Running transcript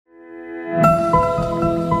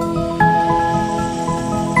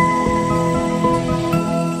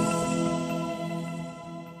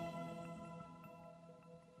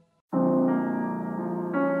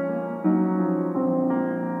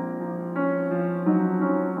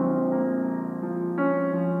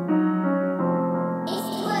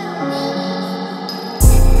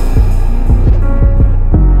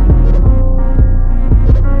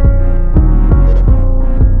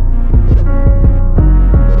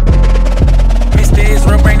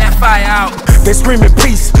fire out. They screaming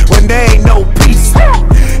peace when there ain't no peace.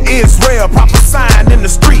 Israel prophesying in the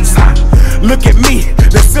streets. Look at me,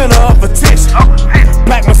 the center of attention.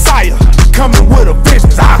 Black Messiah coming with a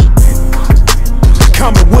vengeance.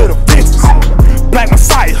 Coming with a vengeance. Black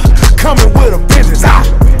Messiah coming with a vengeance.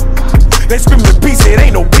 They screaming peace, it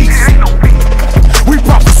ain't no peace. We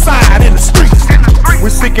prophesying in the streets. We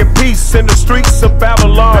seeking peace in the streets of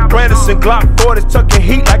Babylon. Brandishing Glock 40s, tucking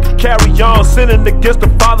heat like a carry-on. Sinning against the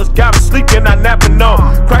fathers, got me sleeping, not napping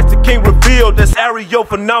on. Christ the King revealed this aerial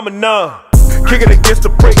phenomenon. Kicking against the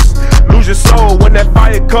bricks, lose your soul when that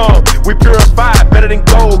fire come. We purify better than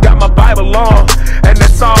gold, got my Bible on, and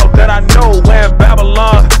that's all that I know. When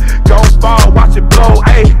Babylon gon' fall, watch it blow.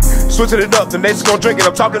 Ayy, switching it up, the nation's gon' drink it.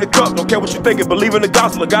 I'm talking the cup, don't care what you thinking. Believe in the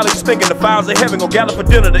gospel, God is thinking. The fires of heaven gon' gather for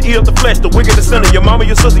dinner. The ear of the flesh, the wicked, the sinner. Your mama,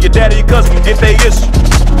 your sister, your daddy, your cousin. If they issue,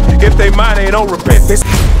 if they mind, they don't repent.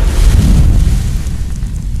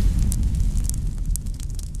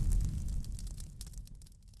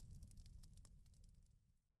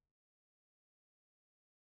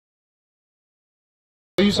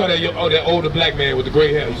 You saw that, that older black man with the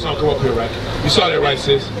gray hair. You saw him come up here, right? You saw that, right,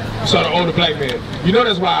 sis? You saw the older black man. You know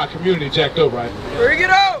that's why our community jacked up, right? Bring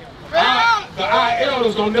it out! The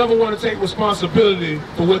elders don't never want to take responsibility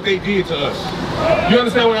for what they did to us. You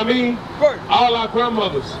understand what I mean? All our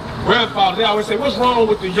grandmothers, grandfathers, they always say, what's wrong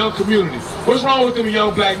with the young community? What's wrong with them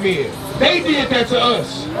young black men? They did that to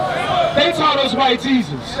us. They taught us white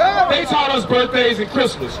Jesus. They taught us birthdays and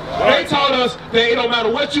Christmas. They taught us that it don't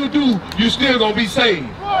matter what you do, you still gonna be saved.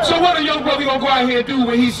 So what a young brother gonna go out here and do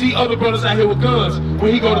when he see other brothers out here with guns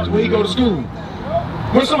when he go to school?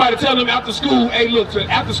 When somebody tell him after school, hey look,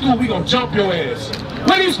 after school we gonna jump your ass.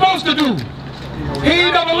 What are you supposed to do? He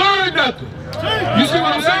ain't never learned nothing. You see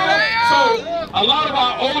what I'm saying? So a lot of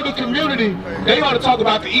our older community, they ought to talk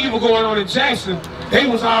about the evil going on in Jackson. They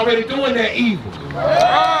was already doing that evil.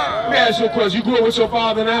 Let me ask you a question. You grew up with your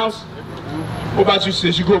father in the house? What about you,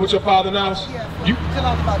 sis? You grew up with your father in the house? Yeah, until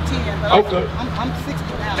I was about 10. Okay. I'm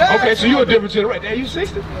 60 now. Okay, so you're a different generation. Damn, you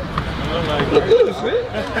 60? Look good,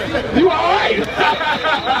 sis. You all right.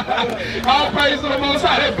 All praise to the Most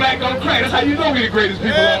High. That black don't crack. That's how you know we the greatest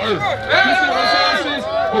people on earth. You see what I'm saying, sis?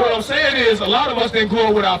 But what I'm saying is, a lot of us didn't grow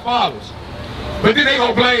up with our fathers. But then they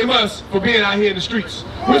gonna blame us for being out here in the streets.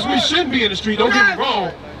 Which we shouldn't be in the street, don't get me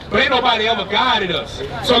wrong. But ain't nobody ever guided us.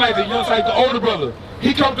 So like the older brother,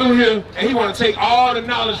 he come through here and he want to take all the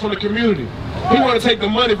knowledge from the community. He want to take the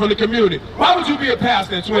money from the community. Why would you be a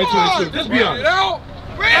pastor in 2022? Just be honest.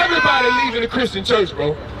 Everybody leaving the Christian church,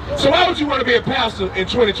 bro. So why would you want to be a pastor in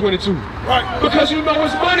 2022? Right. Because you know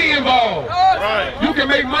there's money involved. Right. You can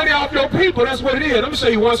make money off your people. That's what it is. Let me show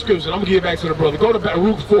you one scripture. I'm going to give it back to the brother. Go to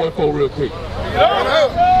Baruch 4:4 real quick.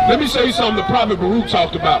 Let me show you something the prophet Baruch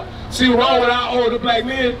talked about. See what's wrong with our older black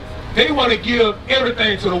men? They want to give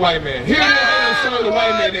everything to the white man. Here they done serve the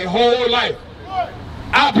white man their whole life.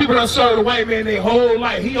 Our people done serve the white man their whole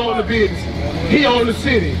life. He own the business. He own the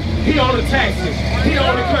city. He own the taxes. He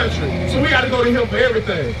own the country. So we got to go to him for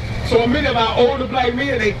everything. So many of our older black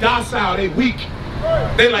men, they docile, they weak.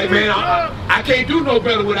 They like, man, I can't do no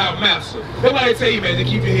better without master. Nobody tell you, man, to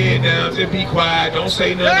keep your head down, just be quiet, don't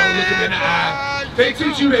say nothing, don't look them in the eye. They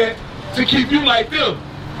teach you that to keep you like them.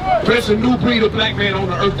 But it's a new breed of black man on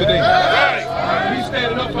the earth today. He's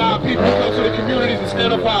standing up for our people. We come to the communities and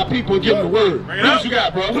stand up for our people and give them the word. What you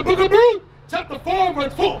got, bro? The book of Ruth, chapter 4,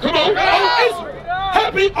 verse 4. Come on.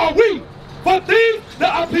 Happy are we, for things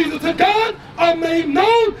that are pleasing to God are made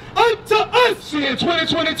known unto us. See, in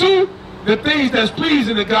 2022, the things that's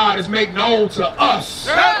pleasing to God is made known to us.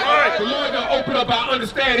 The Lord done open up our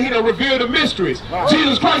understanding. He done revealed the mysteries.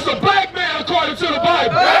 Jesus Christ, a black man according to the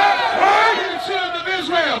Bible. The children of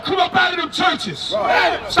Israel, come up out of them churches.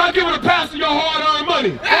 Stop giving the pastor your hard-earned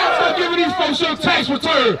money. Stop giving these folks your tax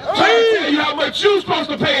return. Trying to tell you how much you're supposed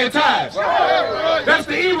to pay in tithes. That's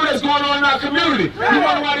the evil that's going on in our community. You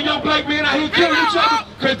wonder why the young black men out here killing each other?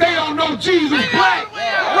 Because they don't know Jesus black.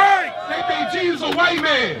 They think Jesus a white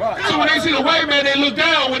man. So when they see the white man, they look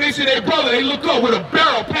down. When they see their brother, they look up with a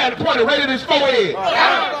barrel pointed right at his forehead.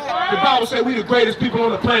 The Bible said we the greatest people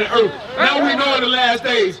on the planet Earth. Now we know in the last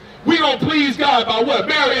days, we gonna please God by what?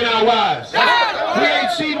 Marrying our wives. We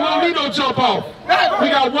ain't cheating, we don't need no jump off. We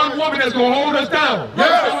got one woman that's gonna hold us down. You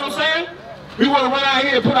understand what I'm saying? We want to run out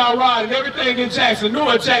here and put our rod and everything in Jackson.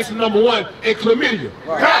 Knowing Jackson #1 in chlamydia.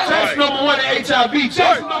 Jackson #1 in HIV.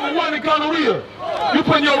 Jackson #1 in gonorrhea. You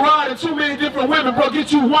putting your rod in too many different women, bro.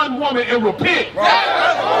 Get you one woman and repent.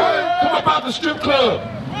 Come up out the strip club.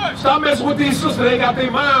 Stop messing with these sisters. They got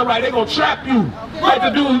their mind right. They gonna trap you. Like the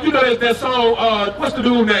dude, you know that song, what's the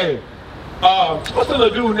dude name? what's the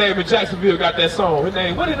little dude name in Jacksonville got that song? His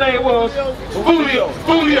name, what his name was?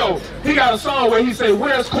 Julio. He got a song where he say,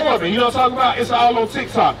 "Where's Corbin?" You know what I'm talking about? It's all on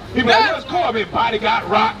TikTok. He be like, "Where's Corbin?" Body got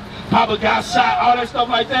rocked, Papa got shot, all that stuff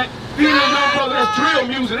like that. These young brothers, that's drill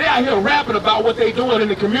music. They out here rapping about what they doing in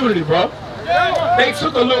the community, bro. They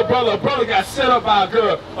took a little brother, a brother got set up by a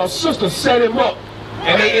girl, a sister set him up,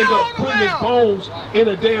 and they end up putting his bones in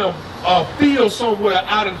a damn field somewhere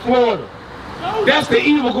out in Florida. That's the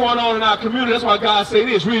evil going on in our community. That's why God say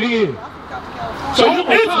this, read it in. So you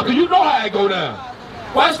gonna talk, cause you know how it go down.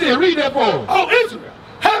 Watch this, read that for him. Oh Israel,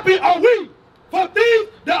 happy are we, for things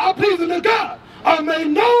that are pleasing to God are made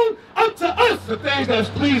known unto us. The things that's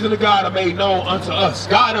pleasing to God are made known unto us.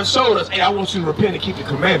 God done showed us, hey, I want you to repent and keep the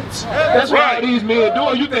commandments. That's what all these men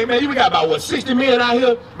doing. You think, man, we got about, what, 60 men out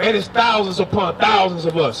here? Man, it's thousands upon thousands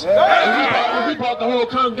of us. And we brought the whole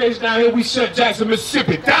congregation down here, we shut Jackson,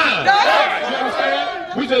 Mississippi down. You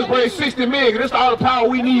understand? We just bring 60 men, because that's all the power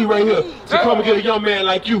we need right here to come and get a young man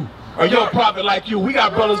like you. A young prophet like you. We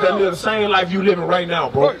got brothers that live the same life you living right now,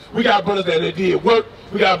 bro. We got brothers that did work.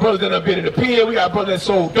 We got brothers that have been in the pen. We got brothers that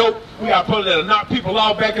sold dope. We got brothers that have knocked people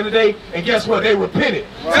out back in the day. And guess what? They repented.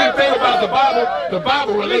 See the thing about the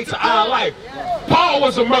Bible relates to our life. Paul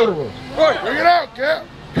was a murderer. Bring it out, Cap.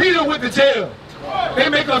 Peter went to jail. They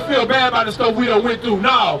make us feel bad about the stuff we done went through.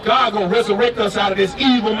 No, God gonna resurrect us out of this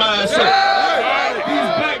evil mindset. These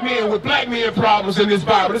black men with black men problems in this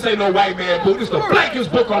Bible. This ain't no white man book. This is the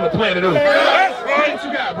blackest book on the planet Earth. Read what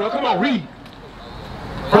you got, bro. Come on, read.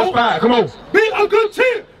 Verse 5, come on. Be of good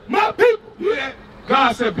cheer, my people. Yeah.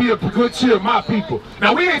 God said, be of good cheer, my people.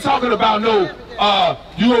 Now, we ain't talking about no,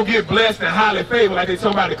 you gonna get blessed and highly favored like they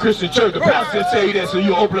talking about the Christian church. The pastor just tell you that so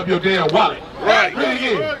you open up your damn wallet. Right. Read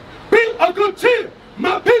again. Be of good cheer,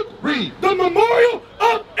 my people. Read. The memorial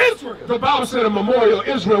of Israel. The Bible said a memorial of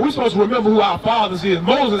Israel. We're supposed to remember who our fathers is.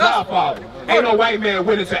 Moses, our father. Ain't no white man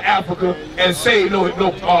went into Africa and saved no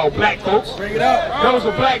black folks. Bring it out. That was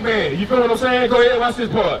a black man. You feel what I'm saying? Go ahead, watch this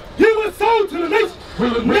part. He was sold to the nation.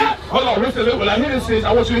 Hold on, listen, when I hear this, sis,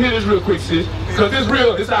 I want you to hear this real quick, sis. Because this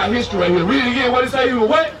real, this our history right here. Read it again, what it say?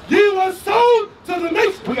 What? He was sold to the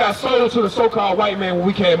nation. We got sold to the so-called white man when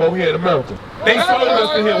we came over here in America. They sold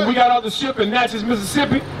us to him. When we got off the ship in Natchez,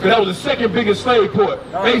 Mississippi, because that was the second biggest slave port.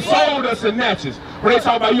 They sold us in Natchez. When they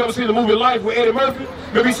talk about, you ever seen the movie Life with Eddie Murphy?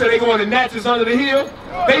 Remember he said they going to Natchez under the hill?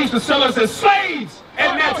 They used to sell us as slaves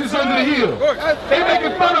at Natchez under the hill. They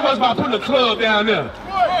making fun of us by putting a club down there.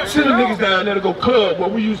 Send them niggas down there to go club where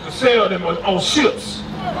we used to sell them on ships.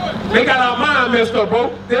 They got our mind messed up,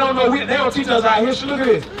 bro. They don't know, they don't teach us our history. Look at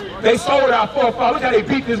this. They sold our forefathers. Look how they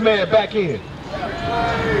beat this man back in.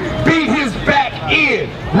 Beat his back in.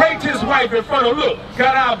 Raped his wife in front of, look,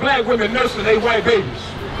 got our black women nursing their white babies.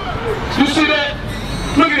 You see that?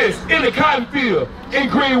 Look at this, in the cotton field, in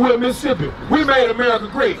Greenwood, Mississippi. We made America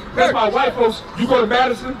great. That's why white folks, you go to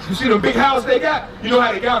Madison, you see them big houses they got? You know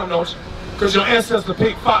how they got them, don't you? Because your ancestors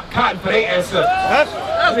picked cotton for their ancestors.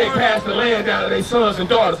 They passed the land down to their sons and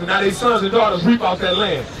daughters, and now their sons and daughters reap off that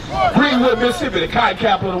land. Greenwood, Mississippi, the cotton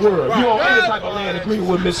capital of the world. You own any type of land in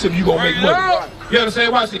Greenwood, Mississippi, you gonna make money. You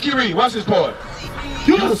understand? Watch this. Keep reading. Watch this part.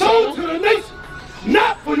 You were sold to the nation,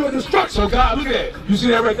 not for your destruction. So God, look at that. You see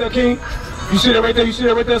that right there, King? You see that right there? You see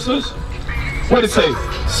that right there, sis? What did it say?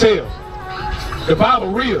 Sell. The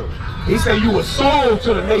Bible real. He said you were sold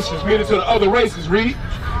to the nations, meaning to the other races. Read.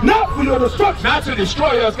 Not for your destruction. Not to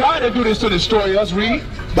destroy us. God didn't do this to destroy us. Read.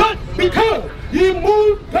 But because you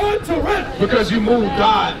moved God to wrath. Because you moved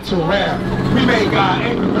God to wrath. We made God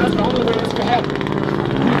angry, but that's the only way this can happen. We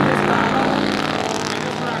pissed God off. And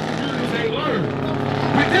that's what our communities ain't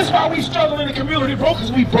learned. This is why we struggle in the community, bro,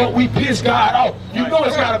 because we piss God off. You know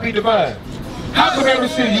it's got to be divine. How come every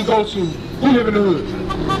city you go to, who live in the hood?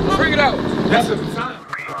 Bring it out. That's a design.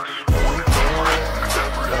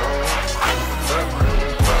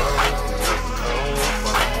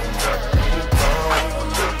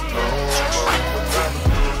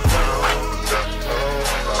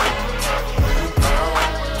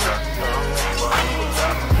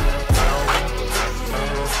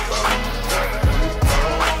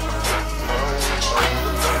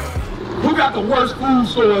 Who got the worst food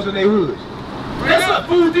stores in their hoods? That's a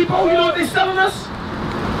Food Depot. You know what they selling us?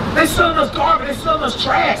 They selling us garbage. They selling us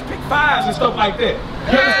trash, pick fives and stuff like that.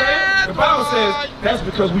 You understand? The Bible says that's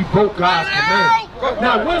because we broke God's command.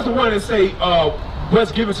 Now, where's the one that say,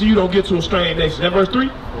 what's given to you don't get to a strange nation? That verse 3?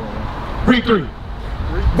 Read 3.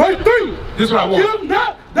 Verse 3. This is what I want. Give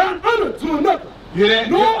not thine honor to another. You hear that?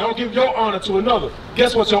 Don't give your honor to another.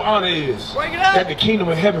 Guess what your honor is? That the kingdom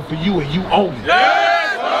of heaven for you and you only.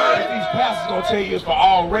 That these pastors gonna tell you it's for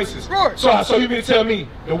all races. So you mean to tell me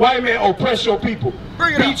the white man oppress your people,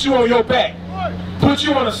 beat you on your back, put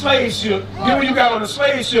you on a slave ship. Then when you got on a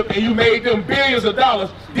slave ship and you made them billions of dollars,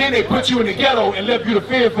 then they put you in the ghetto and left you to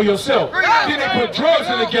fend for yourself. Then they put drugs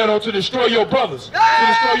in the ghetto to destroy your brothers, to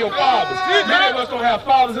destroy your fathers. Many of us don't have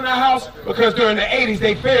fathers in our house because during the 80s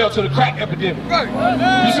they fell to the crack epidemic.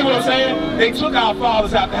 You see what I'm saying? They took our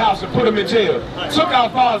fathers out the house and put them in jail. Took our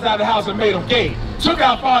fathers out of the house and made them gay. Took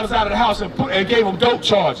our fathers out of the house and gave them dope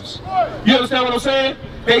charges. You understand what I'm saying?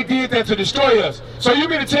 They did that to destroy us. So you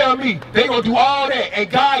mean to tell me they gonna do all that and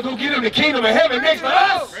God gonna get them the kingdom of heaven next to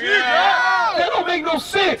us? Yeah. That don't make no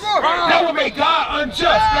sense. That would make God unjust.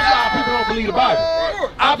 That's why our people don't believe the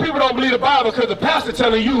Bible. Our people don't believe the Bible because the pastor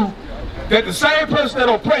telling you that the same person that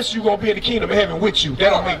oppressed you gonna be in the kingdom of heaven with you.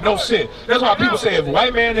 That don't make no sense. That's why people say if a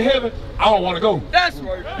white man in heaven, I don't want to go. That's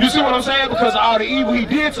right. You see what I'm saying? Because of all the evil he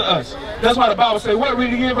did to us. That's why the Bible say, what?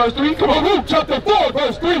 Read it again, verse 3. Come on, Luke chapter 4,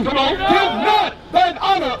 verse 3. Come on. Give not thine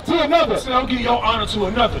honor to another. So don't give your honor to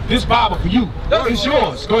another. This Bible for you. It's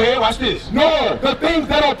yours. Go ahead, watch this. Nor the things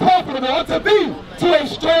that are profitable unto thee to a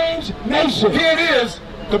strange nation. Here it is.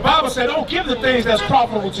 The Bible said, don't give the things that's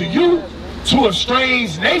profitable to you to a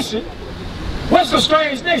strange nation. What's a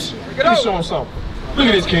strange nation? Let me show him something. Look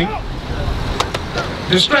at this, King.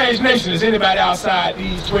 The strange nation is anybody outside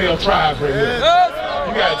these 12 tribes right here.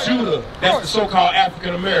 You got Judah, that's the so-called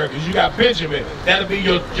African Americans. You got Benjamin, that'll be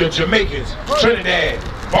your Jamaicans, Trinidad,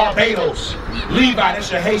 Barbados, Levi,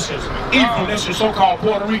 that's your Haitians, Ephraim, that's your so-called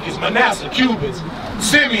Puerto Ricans, Manasseh, Cubans,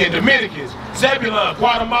 Simeon, Dominicans, Zebulon,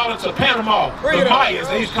 Guatemala to Panama, the Mayans,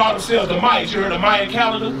 they used to call themselves the Mayans. You heard of the Mayan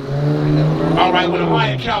calendar? All right, when the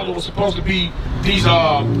Mayan calendar was supposed to be these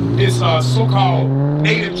this so-called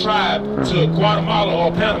native tribe to Guatemala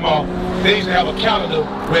or Panama, they used to have a calendar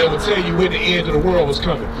where it would tell you when the end of the world was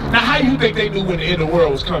coming. Now, how do you think they knew when the end of the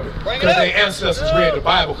world was coming? Because their ancestors read the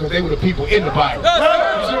Bible, because they were the people in the Bible. You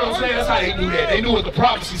see what I'm saying? That's how they knew that. They knew what the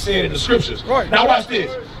prophecy said in the scriptures. Now, watch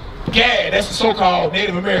this. Gad, that's the so-called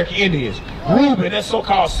Native American Indians. Reuben, that's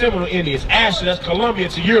so-called Seminole Indians. Asher, that's Colombia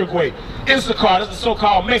to Uruguay. Issachar, that's the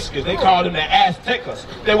so-called Mexicans. They called them the Aztecas.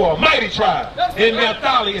 They were a mighty tribe. And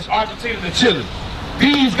Naphtali is Argentina to Chile.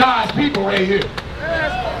 These God's people right here.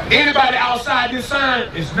 Anybody outside this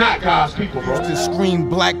sign is not God's people, bro. To scream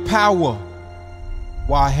black power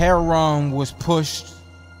while Heron was pushed.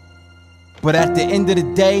 But at the end of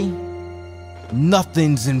the day,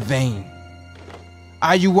 nothing's in vain.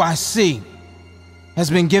 IUIC has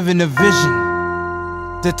been given a vision.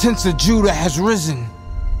 The tents of Judah has risen.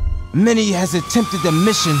 Many has attempted the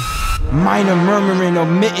mission. Minor murmuring,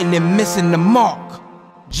 omitting, and missing the mark.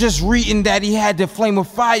 Just reading that he had the flame of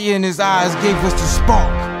fire in his eyes gave us the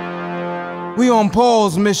spark. We on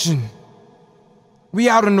Paul's mission. We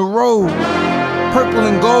out on the road. Purple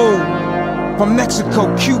and gold. From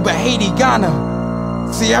Mexico, Cuba, Haiti,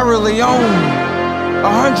 Ghana, Sierra Leone.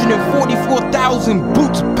 144,000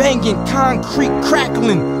 boots banging, concrete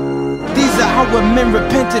crackling. These are our men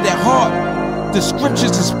repented at heart. The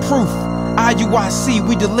scriptures is proof. IUIC,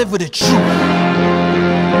 we deliver the truth.